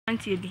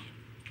auntie bi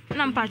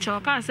na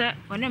mpacho ka se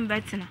one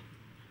mbetina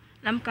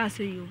na mka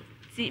so yo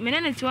ti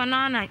menene ti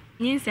wana na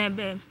nyinsen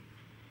be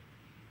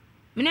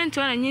menene ti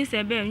wana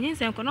nyinsen be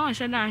nyinsen ko na on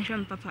hweda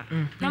anhwem papa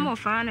na mo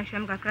fa na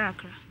hwem kakra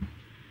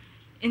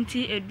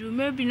enti edu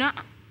mebi na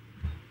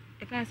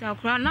e kan se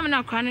akra na me na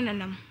akra ne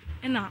nanam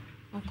na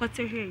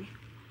okote hwe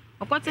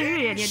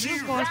ye de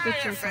ko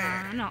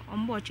hospital na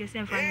ombo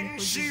chese mfa ni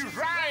ko ji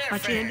pa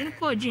che de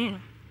ko ji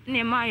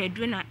ne ma ye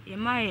du na ye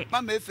ma ye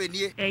mama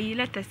efenie yi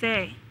leta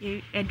se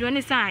edu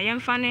ne sa ye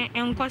mfa ne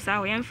enko sa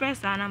wo ye mfa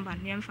sa number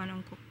ne mfa ne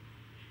nko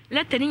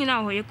leta ni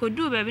nyina ho ye ko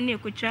du ba bi ne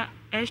ko twa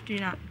extra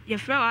na ye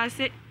fra wa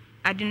se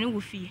ade ne wo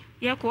fie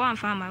ye ko wa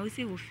mfa ma wo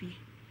se wo fie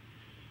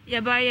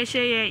ye ba ye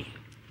hye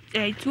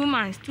ye 2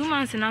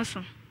 months na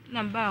so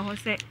na ba ho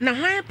se na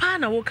han pa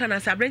na wo kana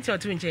sa brenti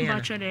otu nche ya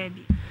ba cho da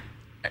bi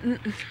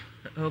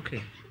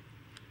okay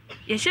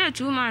ye hye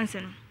 2 months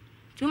no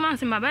 2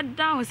 months ma ba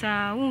da ho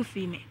sa wo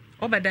fie me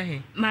obada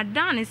he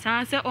madam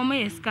sa se o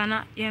me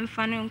scanner ye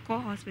mfa ne nko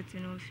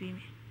hospital no fi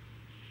me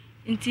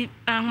nti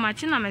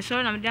ahmachi na me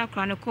soro na me da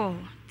akra ne ko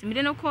ti me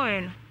de no ko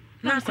ye no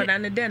na akoda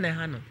ne de na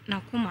ha no na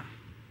kuma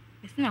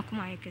esi na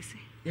kuma ye kese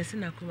yes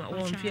na kuma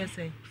won fie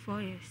say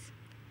 4 years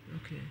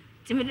okay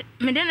ti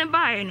me de ne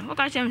ba ye no o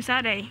ka chem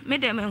sa dai me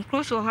de me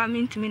cross o ha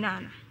me ntimi na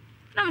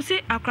na me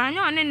se akra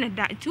nya one ne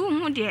da ti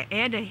hu de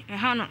e de e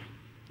ha no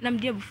na me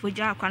de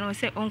bufoja akra no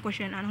se onko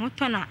hwe na ho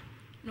to na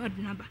no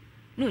de na ba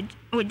no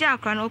oja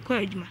akra na okọ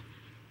adwuma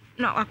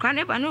na akra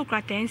ne ba no okra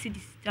 10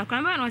 cedis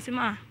akra ba no se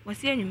ma wo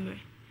se anwumre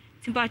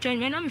timpa cho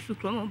anwumre na me fi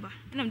kro mo ba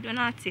na me do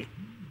na ate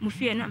mo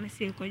fie na me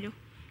se kojo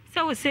se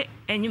wo se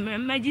anwumre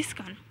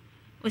magiska no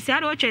wo se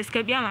ade wo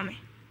cheska bia ma me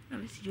na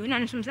me se jo na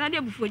nso se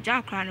ade bufo ja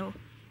akra no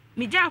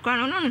mi ja akra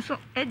no no so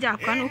eja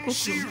akra no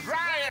kokuru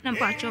na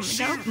mpa cho me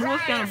da mo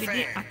fie no bi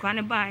di akra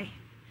ne bai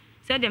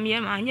se dem ye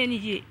ma anya ni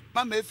je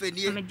mama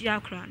efenie me ja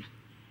akra no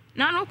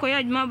na no koya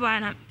adwuma ba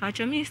na pa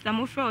cho mi sta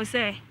mo fra wo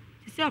se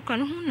se akra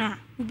no hu na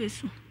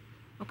ubesu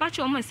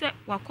okacho mo se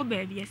wakọ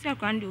baabi se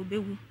akra no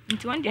obewu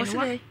nti one day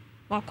no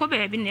wakọ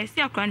baabi na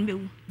se akra no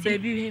bewu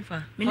baby he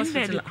fa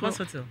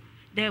hospital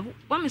de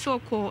wa me so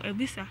ko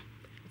ebisa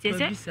se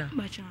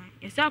ba cha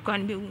se akra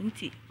no bewu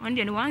nti one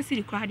day no one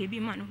city kra de bi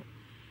ma no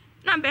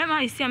na be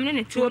ma isi am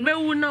ne to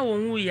obewu na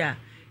won wu ya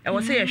e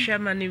wo se ye hwe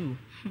ma ne wu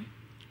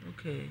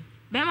okay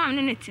be ma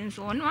ne tin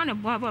so ono na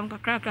bo abo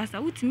kakra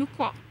sa utimi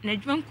ko na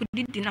dwuma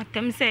nkudidi na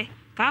tem se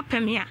ka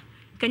pem ya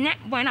kenya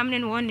boy na mne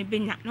no won ne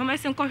benya no me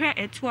sen kohwe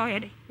etu a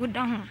yede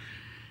woda ho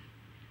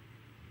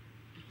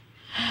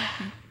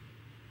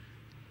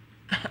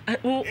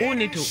o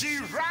ni to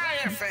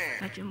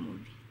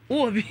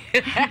o bi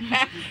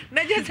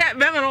na je se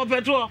be ma no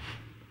petrol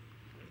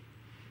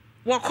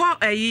wo ko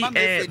ayi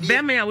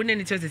be ma ya wo ne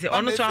ni to se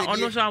ono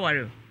so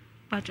aware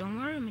but on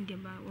worry me de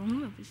ba wo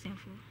hu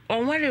abusenfo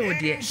on worry wo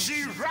de so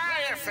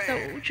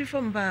utwi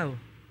fam ba o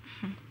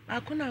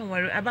akuna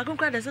worry abakon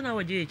kwa de se na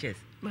wo JHS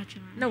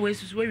na we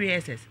susu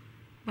we SS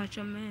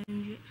bacha man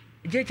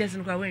JHS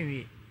no kwa we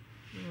wi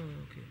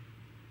okay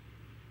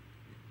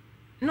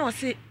no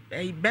see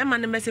be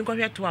man mesin kwa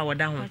hweto a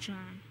woda ho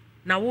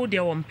na wo de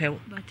wo mpew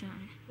bacha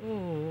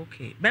oh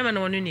okay be man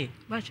no ni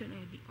bacha na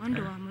bi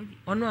ondo amabi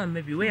ono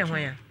amabi we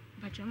hwan ya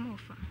bacha mo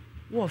fa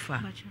wo fa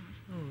bacha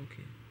oh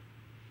okay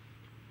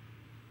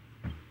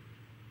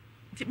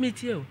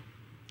meet you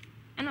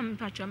ana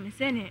mpacha me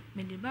se ne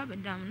me de ba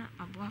bedam na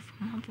aboafo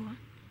maboa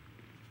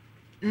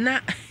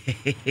na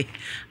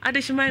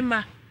adishimai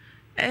ma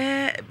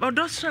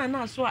odosra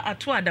na so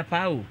ato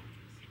adapa o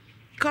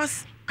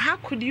because how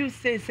could you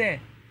say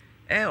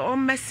o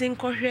mesin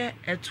kohwe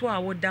eto a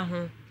woda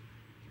ho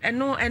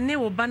eno ene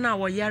wo ba na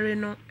wo yare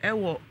no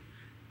wo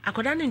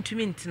akoda no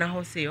ntumi ntina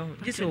ho se ho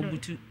gise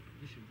obutu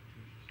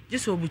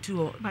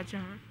ho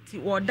bacha ti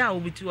wo da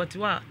obutu o ti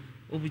wa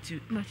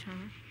obutu bacha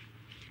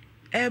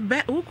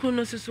be ukunu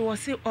no so wo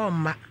se o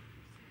ma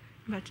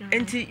bacha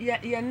enti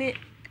ya ne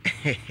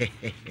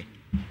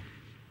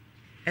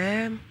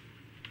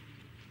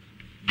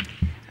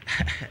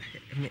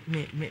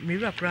me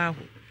rapra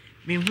ho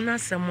me huna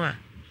asem a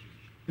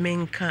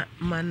menka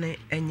mane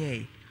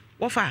enye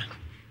wofa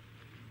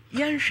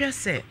yanhwe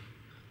se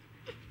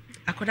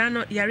akoda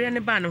no yare ne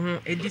ba no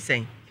ho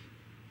edisen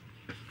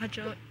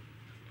bacha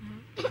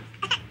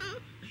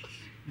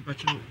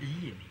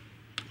year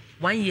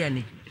 1 year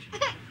ni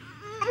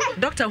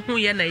doctor hu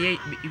ye na ye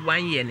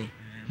 1 year ni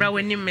bra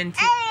wani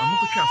menti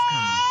amuko twa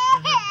scan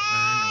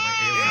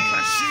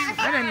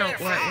I don't know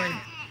what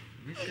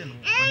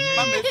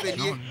mama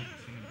efenie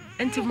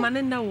enti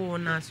mane na wo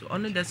na so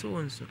ono de so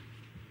wonso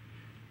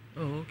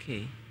oh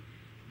okay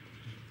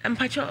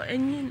empacho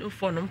enyin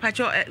ofo no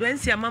mpacho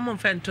wensi amamo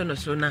mfento no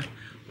so na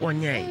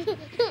wonye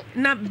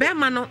na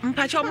bema no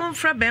mpacho mo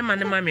mfra bema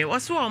ne mame wo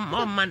so o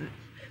man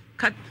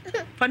ka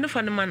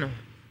fanu mano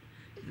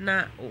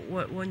na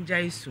wonja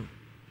isu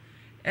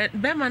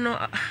bema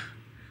no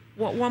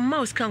one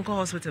mouse can go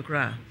hospital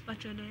cry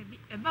bacha de bi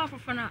e ba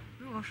fofo na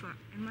no fa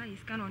e ma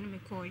iska no me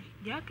koi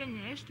dia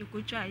kenya estu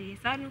ko cha yi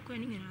sa no ko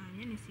ni nyina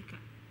anya ne sika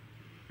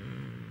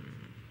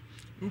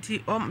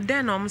nti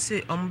den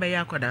say be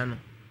yakoda no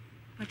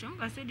But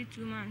I said the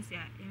 2 months,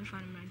 yeah, in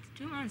family.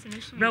 2 months and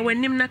a swim. But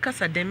when na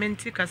kasa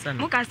dementi kasa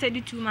no. Moka said the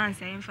 2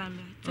 months, in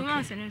family. 2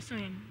 months and a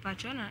swim.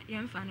 But you're not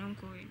young fan on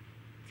going.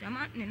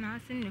 Sama ne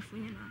nase ne fu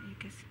nyina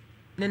yekese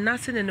ne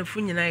nase ne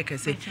fu nyina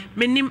yekese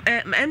menim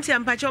mti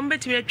ampacha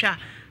ombetimi atwa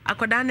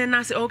akoda ne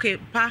nase okay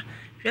pa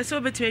hwese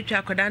obetimi atwa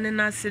akoda ne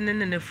nase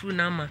ne fu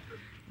na ma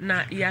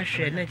na ya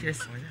hwe na kire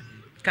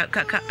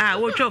ka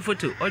wo twa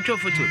photo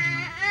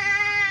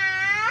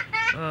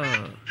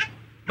oh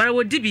bara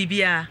wo di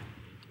bibia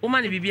wo ma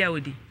ne bibia wo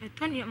di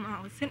etoni ma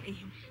o sen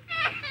ehim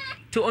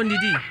to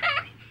ondidi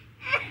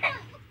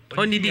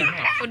odidi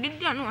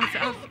anu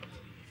asa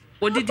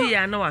odidi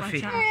ya na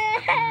wafe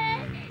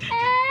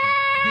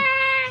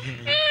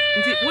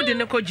nti wodi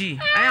ne koji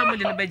aya mo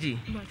de ne baji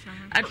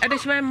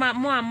adeshima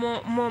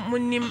mo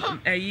nim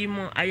ayi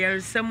mo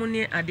ayaresam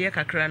ni ade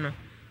kakra no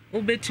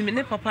obetumi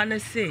ne papa ne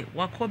se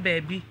wakọ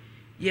baabi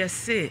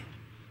yese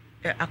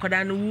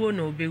akoda no wuo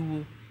na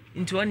obewu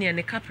nti one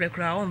ne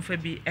kaprekra onfa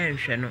bi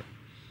enhwe no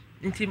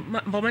nti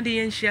bomade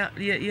yenhia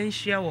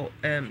wo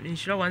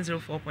Nhyira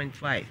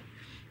 104.5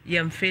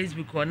 yem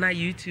Facebook or na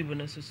YouTube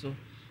no so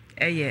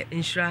eye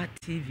Nhyira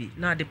TV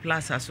na the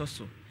plus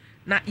asoso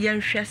na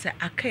yenhwe se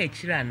aka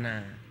ekira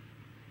na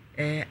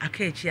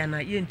aka ekira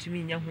na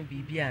yentumi nya ho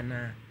bibia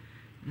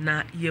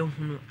na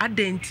yenhunu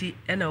adenti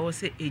na wo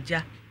se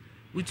eja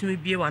utumi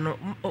bie wa no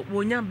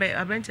wonya be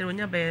abente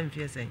wonya be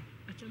mfie sen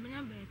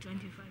achonya be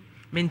 25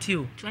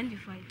 mentio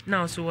 25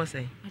 now so what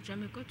say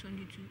achame ko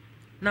 22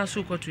 now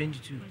so ko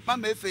 22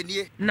 mama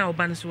efenie now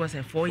ban so what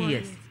say 4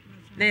 years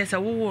na yesa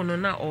wo no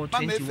na or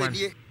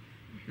 21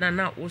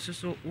 na wo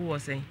so wo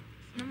was say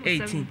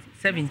 18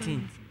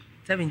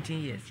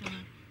 17 years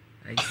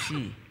I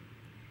see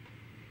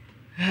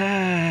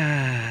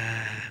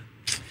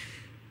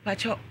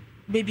Pacho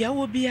baby I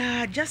will be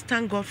just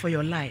thank God for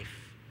your life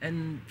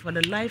and for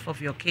the life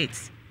of your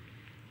kids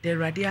the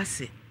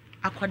radiase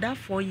akwada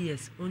 4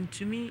 years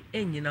untumi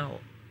enyina ho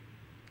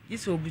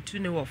this will be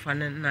tune wo fa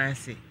na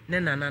ase ne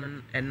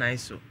nana enai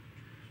so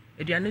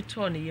eduane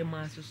to ne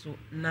yema so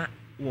na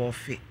wo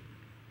fe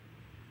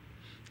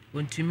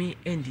untumi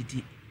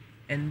endidi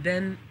and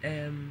then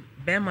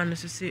bema no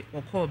so se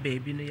okọ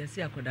baby no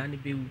yesi akwada ne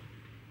bewu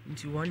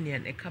nti won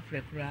ne e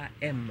kaprekra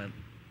emmam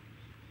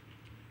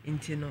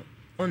nti no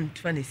on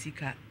 20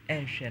 sika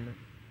enhwe no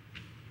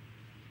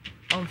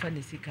on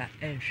 20 sika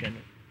enhwe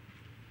no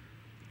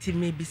ti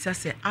me bisa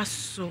se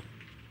aso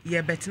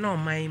ye betina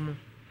oman mu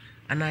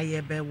ana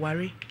ye be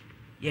ware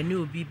ye ne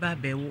obi ba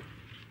bewo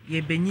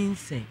ye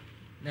benyinsen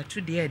na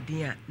to de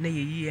edin a na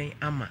ye yiyen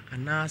ama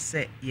ana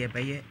se ye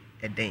beye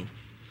eden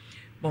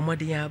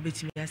bomode ya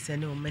betimi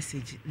asene o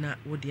message na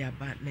wodi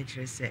aba na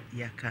kire se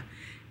yaka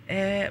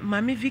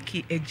mami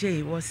Vicky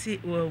eje wo si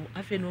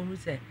afi no hu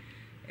se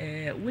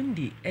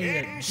Wendy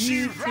a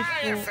beautiful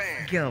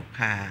girl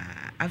pa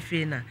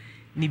afi na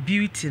ni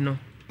beauty no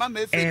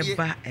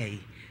eba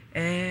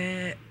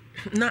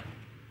na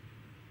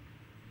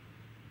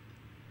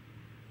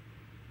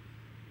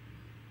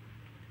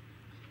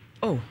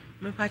oh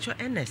me pacho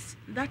NS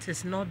that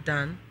is not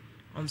done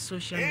on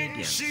social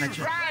media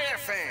pacho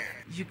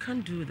you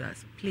can't do that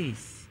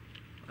please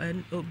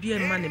and be a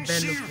man in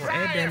bend for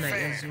eden na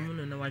yezumu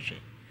no na wahwe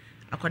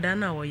akoda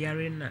na wo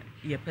yare na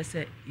ye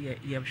pese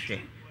ye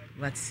hwe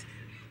but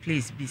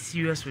please be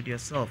serious with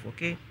yourself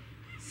okay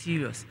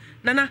serious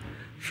nana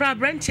fra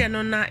branch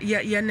no na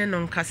ye ne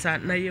no nkasa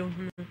na ye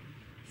hunu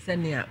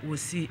senia wo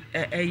si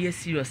ye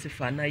serious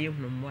fa na ye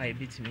hunu mo a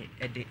ebetimi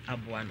ede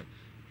aboa no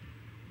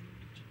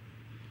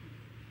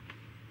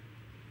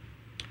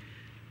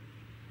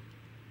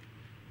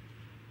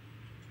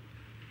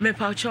me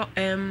paucho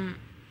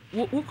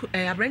wo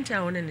branch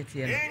a wona ne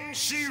tie no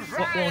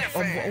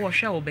wo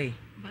hwa obey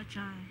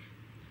bacha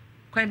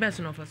kwan be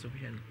so no fa so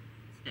hwe no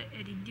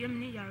edidiem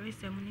ni yare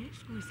semni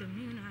school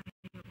semni na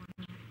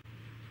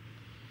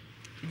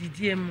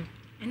edidiem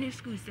any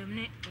school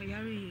semni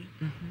yare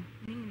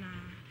ni na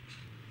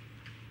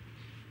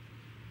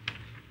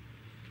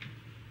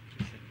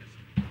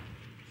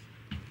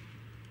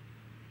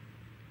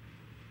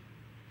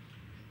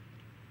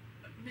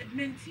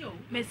mentio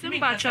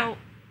mesimba chow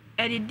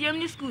edidiem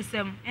ni school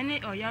sem any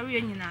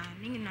yare nyina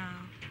ni na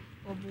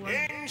oboa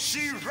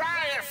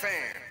Nhyira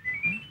fan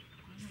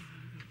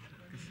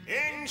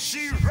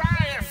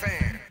Nhyira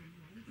fan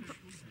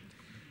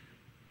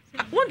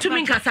want to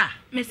mean kasa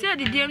me say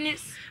edidiem ni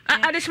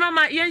adeshima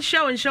ma yen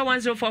show in show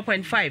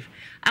 104.5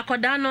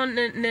 akoda no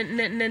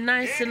ne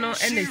nice no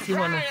enesi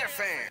ho no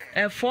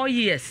 4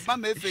 years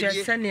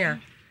she senia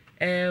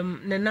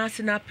ne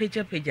national page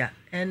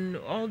and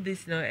all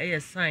this no a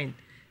sign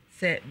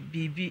say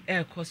bb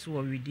air cost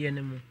wo redie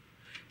ne mu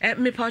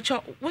me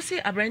pacho wo say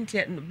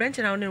abrante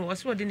na won wo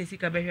so de ne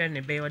sika behwe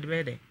ne be wo de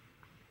be de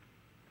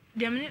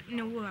dem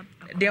ne wo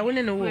de won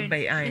ne wo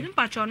be ai me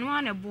pacho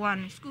no na boa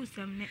no school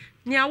sem ne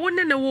ni a won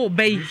ne wo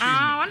be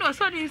won wo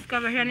so de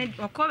sika behwe ne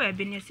okọ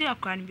be ne se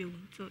akra ne be wu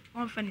so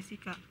won fa ne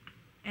sika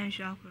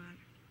enhwe akra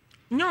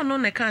nyo no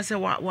ne kan se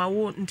wa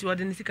wo nti wo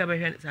de ne sika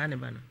behwe sa ne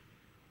ba no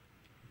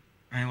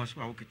I was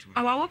walking to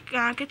awa wo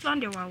ka ketu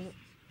ande wa wo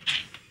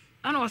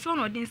I was one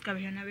of these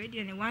cabin already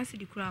and once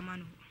the crown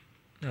man.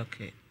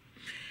 Okay.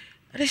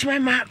 That's my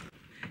map.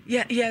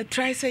 Yeah,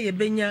 try say ye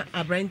benya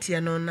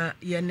abrantia no na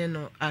ye ne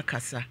no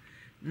akasa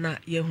na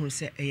ye hu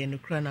se ye no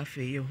kra na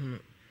fe ye hu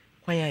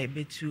kwan ya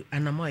ebetu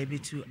anamo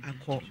ebetu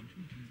akọ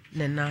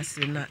ne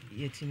nase na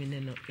ye timi ne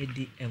no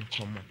edi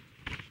enkomo.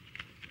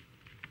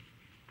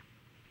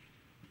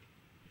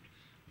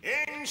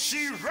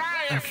 Nhyira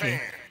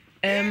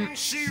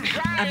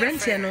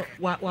abrantia no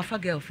wa fa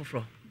girl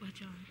foforo.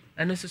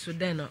 Ano so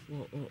den no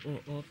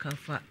o kan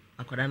fa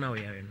akoda na wo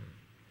yare no.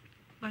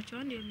 But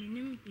on the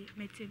minimum,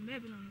 met a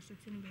baby on a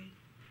certain bed.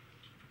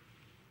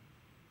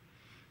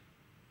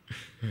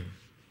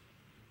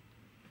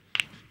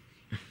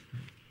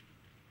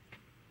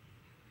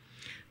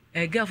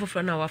 A girl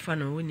for now,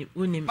 fan,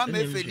 winning,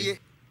 Mamma Felier.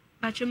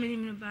 But your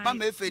minimum by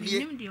Mamma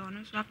Felier. the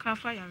honors, I can't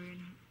fire in.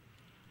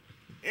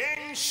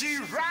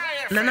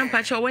 Nana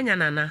Pacho, when ya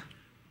nana.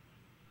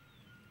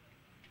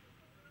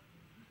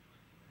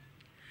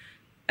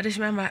 I just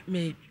remember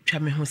me,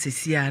 Chammy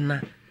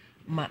Hosesiana,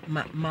 ma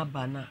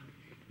bana.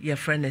 Your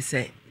friend is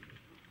say,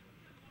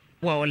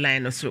 well,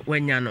 line so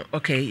when you know,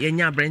 okay,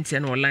 your Brent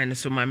and line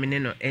so my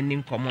minino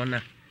ending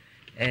common.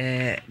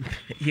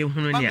 You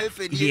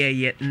here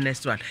yet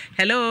next one.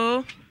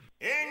 Hello.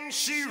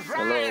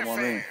 Hello,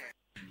 mommy.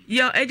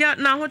 Yo, Eja,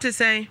 now what to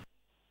say?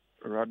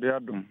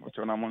 Radiadum, what's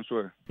your name on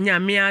swear?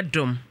 Nyamia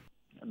dum.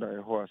 Die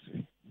horse.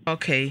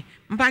 Okay.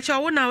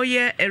 Mpacha, what now ye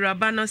a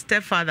Rabano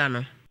stepfather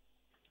no?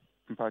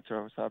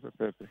 Mpacha, Sape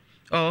Pepe.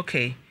 Oh,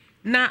 okay.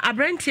 Na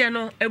abrantia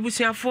no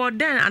ebusuafo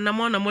den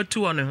anamo na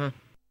motu on ho.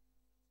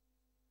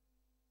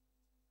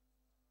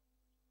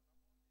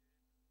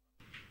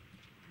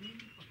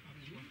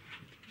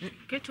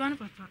 Get one,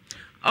 Papa.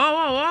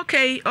 Oh,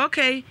 okay.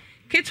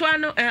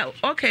 Kitwano,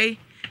 okay.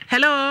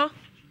 Hello.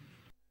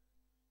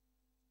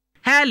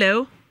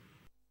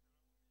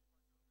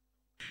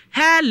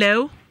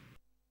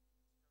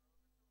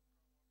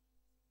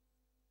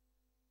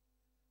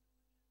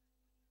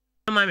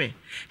 Mommy.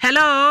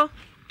 Hello.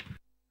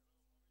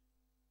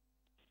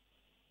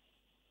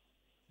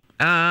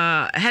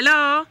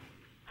 Hello.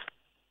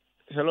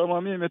 Hello,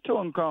 mommy. Me too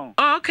on count.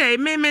 Oh, okay,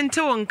 me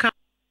too on count.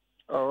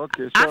 Oh,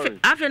 okay. Sorry.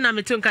 Afi na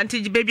me too on count.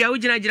 Baby, I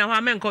ujina ho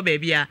amenko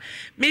baby a.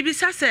 Maybe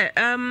sase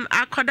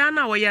akoda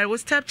na wo yare, wo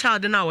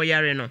stepchild na wo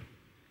yare no.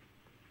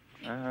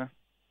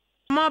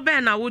 Mo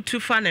be na wo tu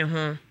fa ne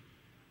ho.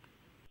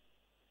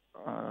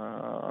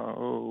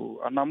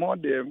 Anamo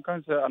de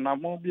mkan se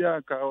anamo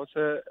bia ka o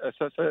se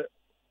esese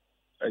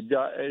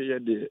eja eye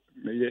de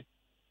meye.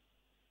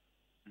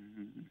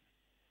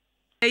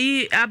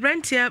 Eyi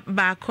abrantia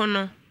ba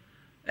kono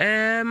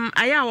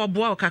aya wo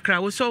boa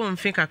kakra wo so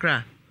mfi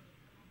kakra.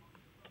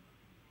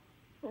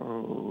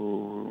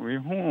 We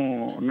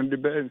hu no de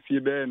be mfi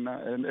be na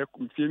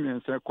mfi mi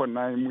nse ko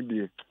nan mu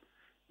die.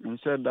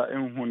 Nse da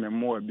enhu ne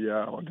mo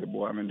bia o de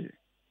boa me de.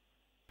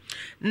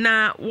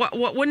 Na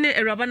wone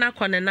erabana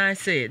kone na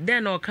say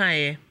den o kan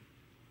ye.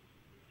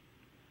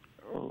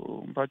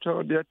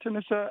 Mpacho de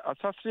tene se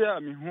asase a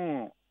mi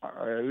hu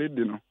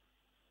lady no.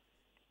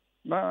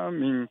 Na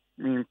min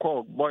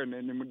call boy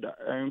na ni muda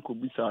enko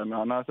bisa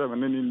na na se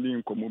me ni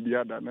link ko mo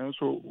bia da na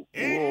so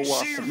wo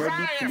wa ko ma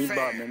bi tini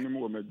ba na ni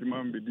mo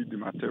madjuma mbedi di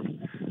matem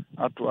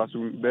ato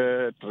aso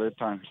be 3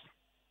 times.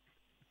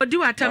 Odi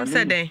watam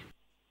se den.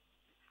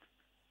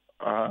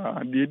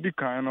 De di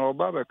kan na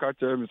oba be ka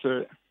che mi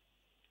se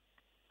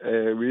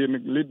we ni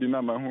lady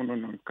na ma hu no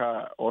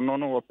nka ono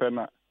no wo pe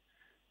na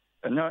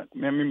enya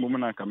me mi mu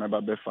na ka me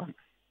ba be fa.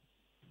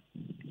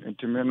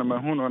 Entime na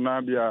mahuno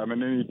na bia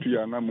meneni tu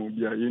ya na mo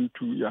bia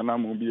yentu ya na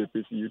mo bia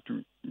pesi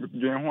yetu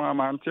gen ho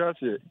amante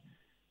ase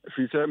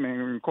fi se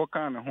men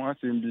koka na ho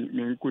asem bi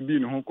men kodi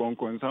ne ho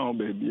konkon san o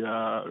ba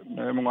bia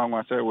na mo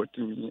nwanwa se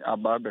wotimi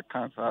aba be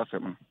cancer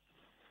asem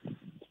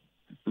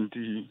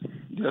nti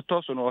de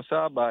toso no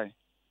sa bai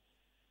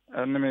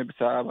ene me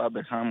bisa aba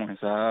be kan mo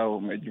sa o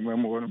majuma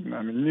mo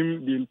na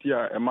nim di nti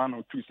a ema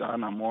no tu sa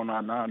na mo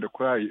no na de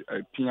kwa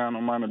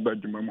piano ma na ba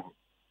djuma mo.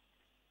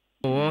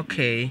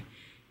 Okay.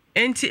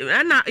 Enti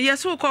ana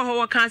yeso ko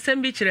ho kan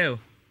asem bi kire o.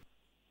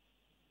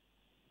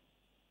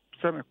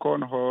 Se me ko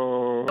no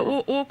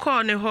ho wo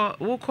ko ne ho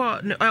wo ko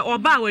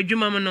oba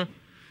wadwuma mu no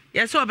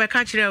yeso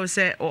obeka kire o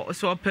se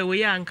so opewe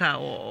ya nka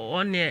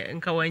one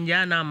nka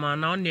wanja na ma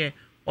na one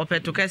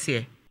opeto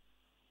kese.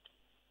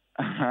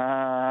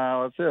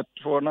 O se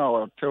for na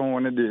o te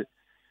won de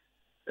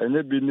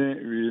enye bi ne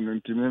wi no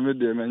ntime me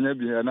de menya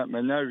bi na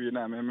menya wi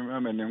na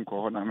me ne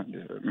nko ho na me de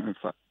me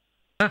fa.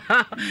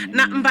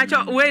 Na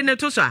mpacho we ne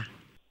to so a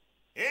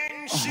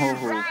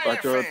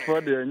Pacho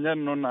for the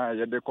nyen na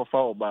ye de kofa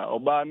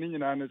oba ni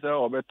nyina ne se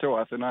obete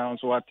wase na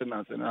so wate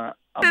na se na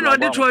no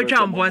de to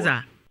atwa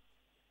mboza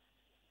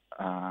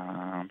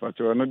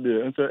pacho no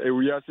de nse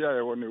ewiase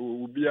aye wo ne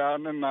ubia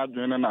ne na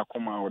adwene na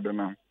akoma wo de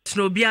na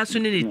no bia so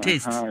ne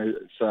taste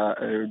sa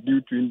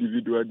due to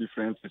individual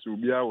differences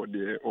ubia wo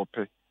de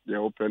ope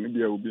ne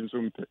bia ubi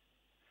nso mpe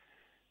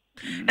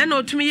eno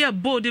otumi ye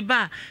bold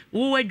ba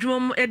wo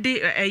wadwom e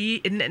de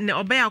ayi ne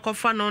oba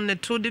yakofa no ne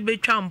to de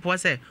betwa mpo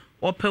se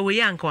opewe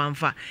yanko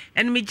amfa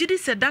and me gidi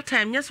said that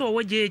time yes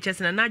or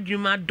JHS na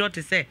adwuma dot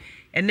say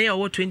and they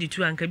are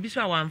 22 anka bi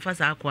so amfa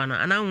sa akwa no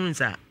ana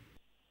hunza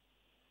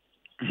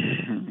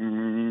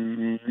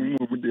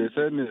They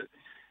said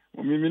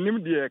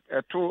minim de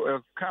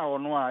eto ka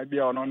ono a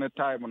bia ono ne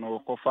time no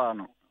kofa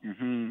no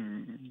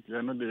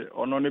ye no de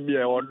ono ne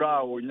bia odo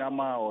a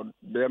onyama o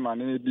be ma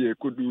ne bia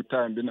kodu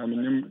time bi na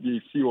minim de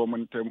si wo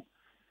montem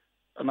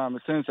na me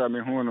sense me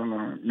hu no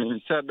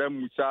me said dem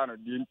musa no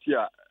de nti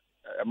a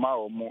ma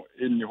o mo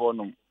eni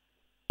honom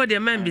o de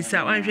man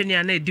bisa wanhwe ne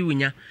ana edi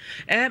wunya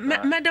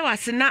meda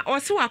wase na o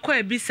se wakọ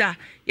ebisa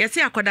ye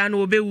se akoda na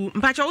obewu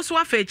mpacha wo so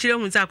afa akire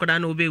hu se akoda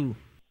na obewu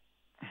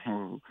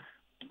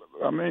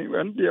I mean,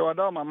 when the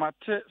other mama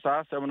says,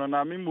 I'm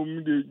not me,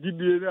 the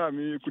GBA,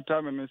 me could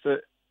tell me, say,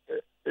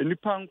 any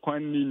pan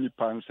quan ni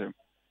pansem.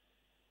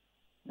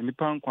 Any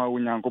pan quan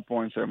when Yanko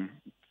points him.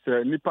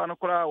 Say,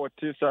 Nipanokra or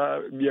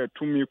Tessa be a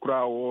 2 me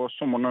crowd or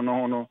someone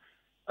on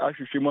I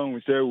should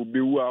we say, will be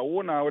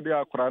one out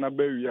there, Crana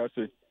Berry, I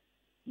say.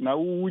 Now,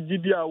 would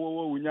you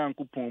our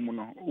Yanko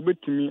Pomono?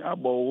 Ubet me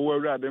about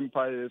over the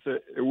empire, say,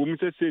 a woman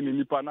say, in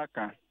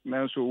Nipanaka.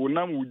 Now, so when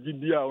I'm with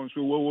GBA, and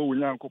so what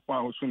Yanko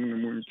Pon soon in the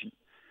moon.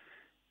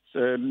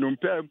 No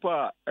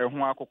paper a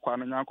Huako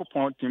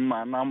Nyankopon team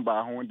my number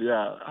home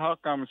there. How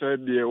come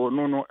said the or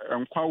no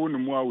and Kwawu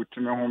more with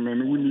me home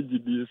and we need to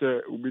be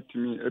say ubit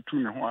me a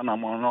tune one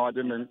among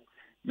other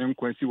than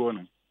Quincy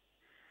one.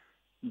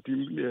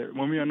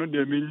 Mommy, I know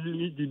the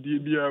mini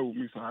DBA with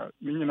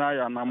me, and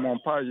I am on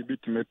par you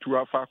bit me 2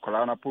 hours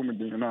Corana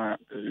Pomidina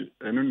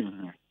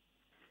and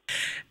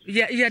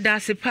yeah,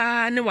 that's a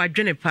pa no wa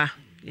dwene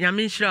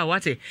Yamishra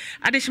wate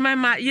adishima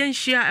ma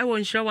yenhia e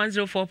won hira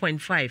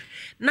 104.5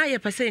 na ye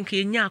pese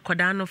nke nya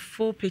akoda no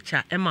full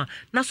picture ema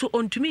na so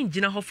ontumi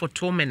ngina ho for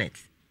 2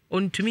 minutes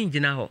ontumi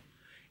ngina ho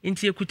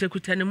nti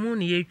ekutakuta ne mu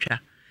ne yetwa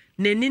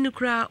nani ne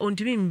kura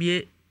ontumi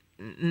mbie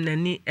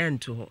nani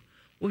ento ho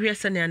wo hwe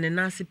sene ane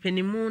nase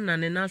penimu na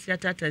ne nase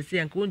atatasi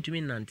anka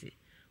ontumi nante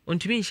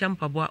ontumi nhya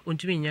mpaboa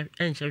ontumi nya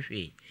enhya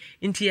hwe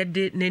nti ye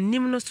de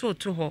nanim no so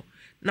to ho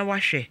na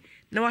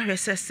wahwe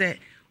sese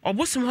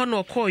Obusum ho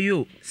no call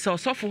you, so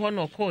sofo ho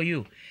no call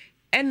you.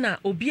 Ena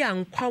obi a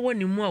nkwa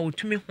woni mu a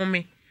otumi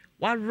home,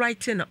 wa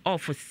writing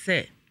off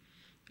say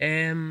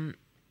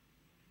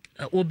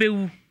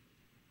obewu.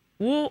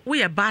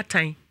 We a bad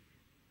time.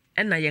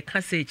 Ena ye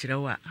ka say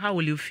kire how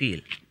will you feel?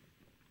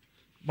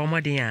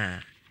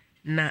 Bomoden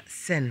na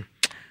sen.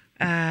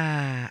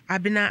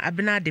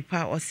 Abina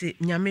depa o se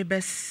nyame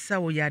besa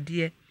wo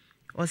yade.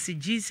 Or see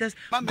Jesus,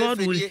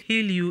 God will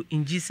heal you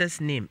in Jesus'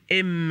 name.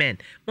 Amen.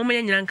 Mama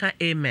yanka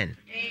amen.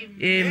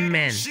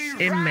 Amen.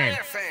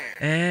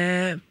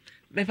 Amen.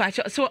 Me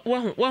pacho so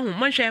wahu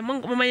manhwe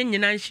mama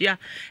yanyina nhia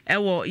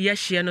ewo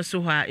yehie no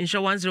so ha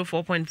insho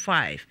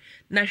 104.5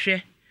 na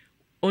hwe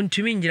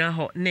ontumi ngina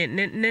ho ne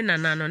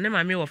nana no ne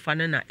mame wo fa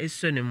na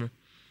eso ne mu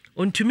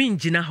ontumi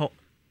ngina ho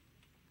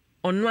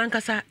onno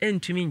ankasa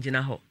entumi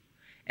ngina ho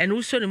ene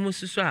uso ne mu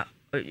susu a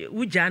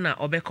wugya na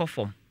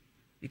obekofom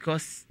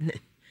because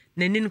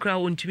nanin kra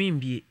wontumi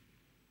mbie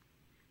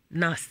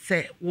na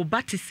se wo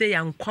bati se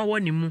yankwa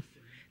woni mu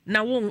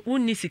na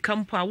wonni sika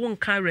mpo a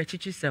wonka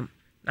rechichisem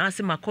na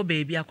ase makoba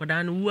ebi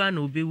akoda no wu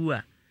na obewu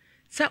a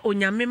se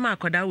onyame ma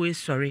akoda we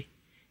sori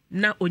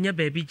na onya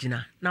baabi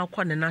gina na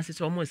akwa ne nase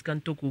se omo sika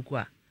ntokuku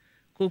a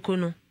koko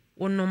no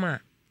wonoma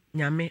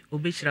nyame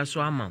obechira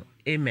so ama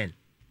amen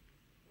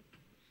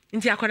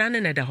nti akoda ne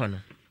na da ho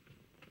no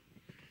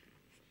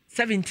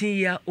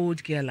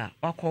 17-year-old girl a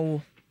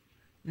wakowo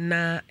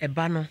na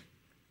eba no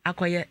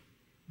akoye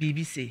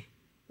BBC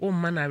o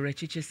man na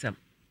rechichisem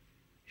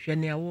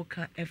hwene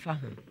awoka efa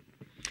ho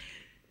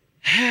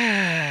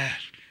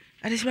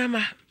adis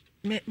mama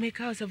me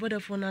ka se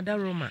Vodafone na da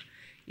Roma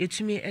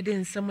yetumi ede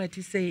nsam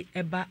ati sei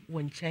eba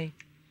wonchen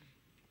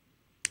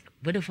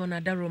Vodafone na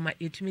da Roma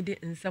yetumi de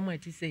nsam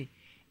ati sei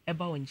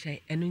eba wonchen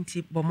eno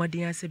nti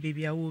bomodin ase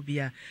bebia wo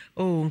bia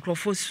oh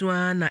nkrofo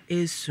suan na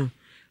esu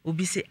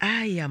obi say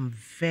I am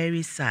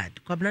very sad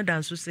kwabna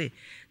danso say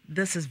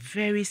this is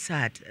very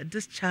sad.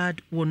 This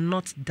child will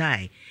not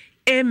die.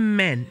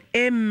 Amen.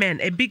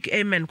 Amen. A big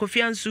amen.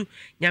 Kofi Ansu,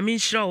 nyame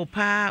nhyira wo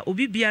pa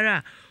obi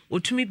biara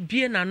otumi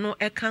bie na no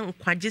eka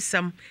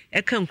nkwagesam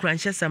eka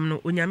nkranhyesam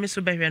no onyame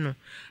so behwe no.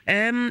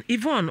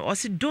 Yvonne, or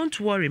say don't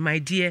worry my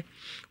dear.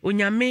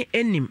 Onyame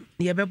enim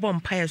ye bebo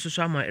mpaye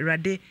so ama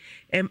erade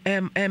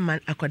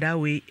man akoda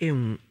we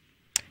enwu.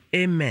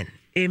 Amen.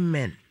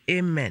 Amen.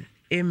 Amen.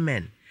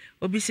 Amen.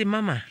 Obi say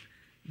mama,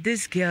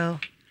 this girl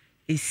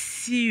is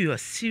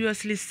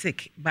seriously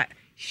sick, but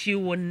she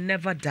will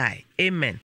never die. Amen.